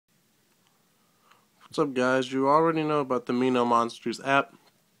What's up, guys? You already know about the MinoMonsters app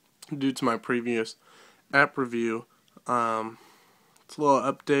due to my previous app review. It's a little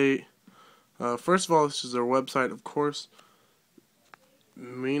update. First of all, this is their website, of course,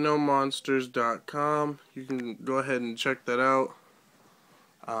 MinoMonsters.com. You can go ahead and check that out.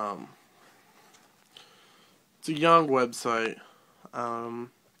 It's a young website.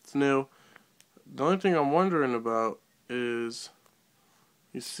 It's new. The only thing I'm wondering about is,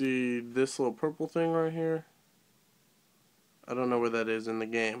 you see this little purple thing right here? I don't know where that is in the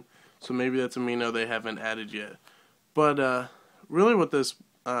game. So maybe that's a Mino they haven't added yet. But really what this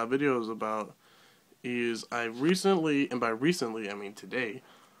video is about is I recently, and by recently I mean today,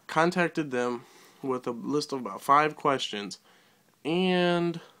 contacted them with a list of about 5 questions.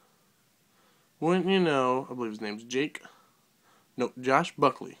 And wouldn't you know, I believe his name's Josh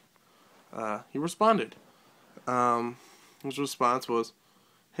Buckley. He responded. His response was,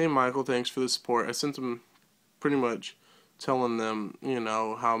 "Hey Michael, thanks for the support." I sent him pretty much telling them,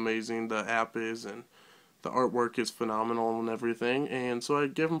 how amazing the app is and the artwork is phenomenal and everything. And so I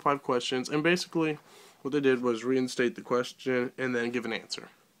gave them 5 questions, and basically what they did was reinstate the question and then give an answer.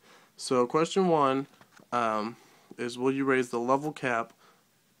 So question 1 is, will you raise the level cap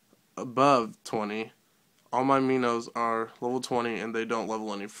above 20? All my Minos are level 20 and they don't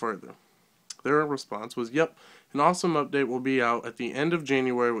level any further. Their response was, yep, an awesome update will be out at the end of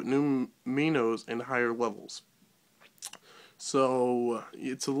January with new Minos and higher levels. So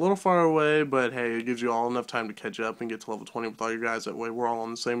it's a little far away, but hey, it gives you all enough time to catch up and get to level 20 with all your guys. That way we're all on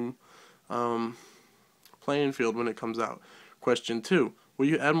the same playing field when it comes out. Question 2, will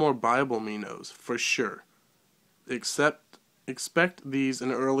you add more Bible Minos? For sure. Expect these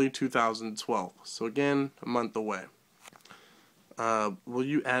in early 2012. So again, a month away. Will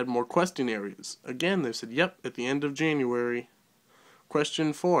you add more questing areas? Again, they said, yep, at the end of January.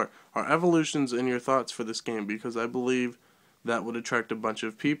 Question 4, are evolutions in your thoughts for this game? Because I believe that would attract a bunch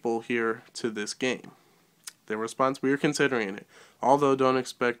of people here to this game. Their response, we are considering it, although don't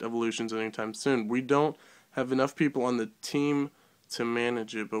expect evolutions anytime soon. We don't have enough people on the team to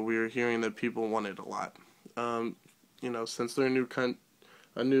manage it, but we are hearing that people want it a lot. Since they're a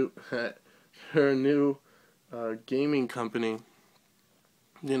new gaming company,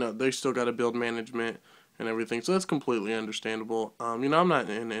 they still got to build management and everything, so that's completely understandable. I'm not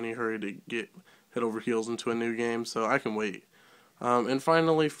in any hurry to get head over heels into a new game, so I can wait. And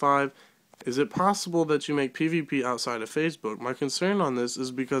finally, 5, is it possible that you make PvP outside of Facebook? My concern on this is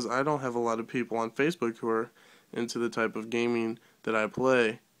because I don't have a lot of people on Facebook who are into the type of gaming that I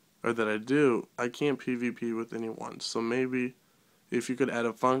play, or that I do. I can't PvP with anyone, so maybe if you could add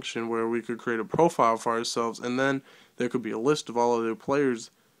a function where we could create a profile for ourselves, and then there could be a list of all other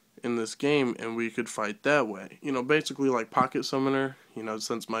players in this game, and we could fight that way. Basically like Pocket Summoner,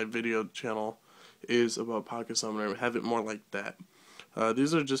 since my video channel is about Pocket Summoner, have it more like that.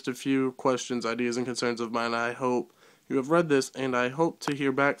 These are just a few questions, ideas, and concerns of mine. I hope you have read this, and I hope to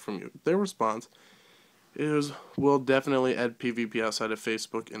hear back from you. Their response is, we'll definitely add PvP outside of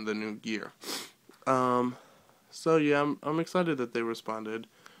Facebook in the new year. So yeah, I'm excited that they responded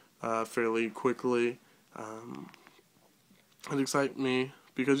fairly quickly. It excites me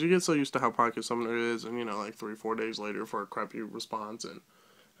because you get so used to how Pocket Summoner is, and like 3-4 days later for a crappy response. And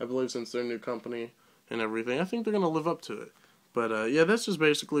I believe since they're a new company and everything, I think they're gonna live up to it. But yeah, that's just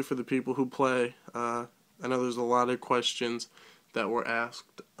basically for the people who play. I know there's a lot of questions that were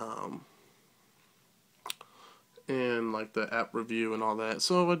asked in like the app review and all that,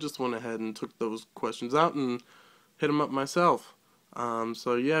 so I just went ahead and took those questions out and hit them up myself.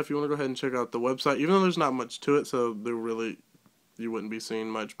 So yeah, if you want to go ahead and check out the website, even though there's not much to it, so you wouldn't be seeing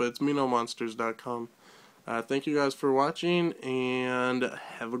much, but it's MinoMonsters.com. Thank you guys for watching, and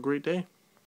have a great day.